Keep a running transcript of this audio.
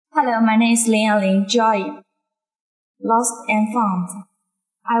Hello, my name is Lin Joy. Lost and found.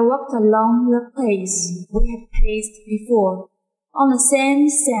 I walked along the place we had paced before, on the same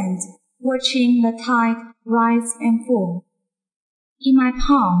sand, watching the tide rise and fall. In my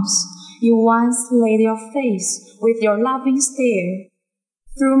palms, you once laid your face with your loving stare.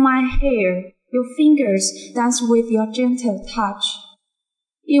 Through my hair, your fingers danced with your gentle touch.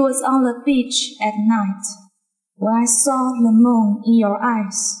 It was on the beach at night, when I saw the moon in your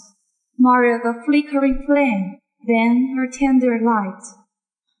eyes, more of a flickering flame than her tender light.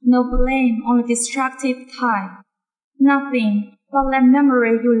 No blame on the destructive tide, nothing but that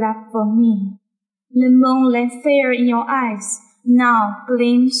memory you left for me. The moon lay fair in your eyes, now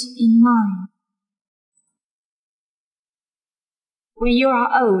gleams in mine. When You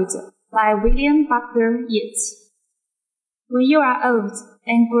Are Old by William Butler Yeats. When you are old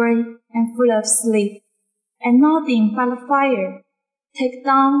and grey and full of sleep, and nothing but the fire, take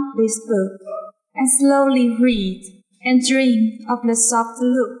down this book, and slowly read, and dream of the soft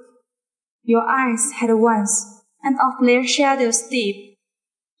look your eyes had once, and of their shadows deep.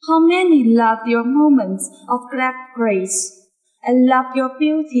 How many loved your moments of glad grace, and loved your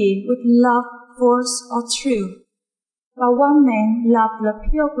beauty with love false or true. But one man loved the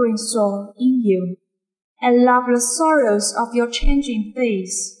pilgrim soul in you, and loved the sorrows of your changing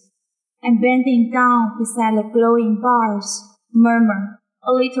face, and bending down beside the glowing bars, murmured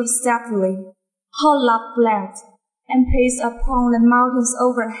a little sadly, how love fled, and paced upon the mountains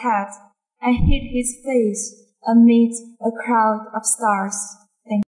overhead, and hid his face amid a crowd of stars.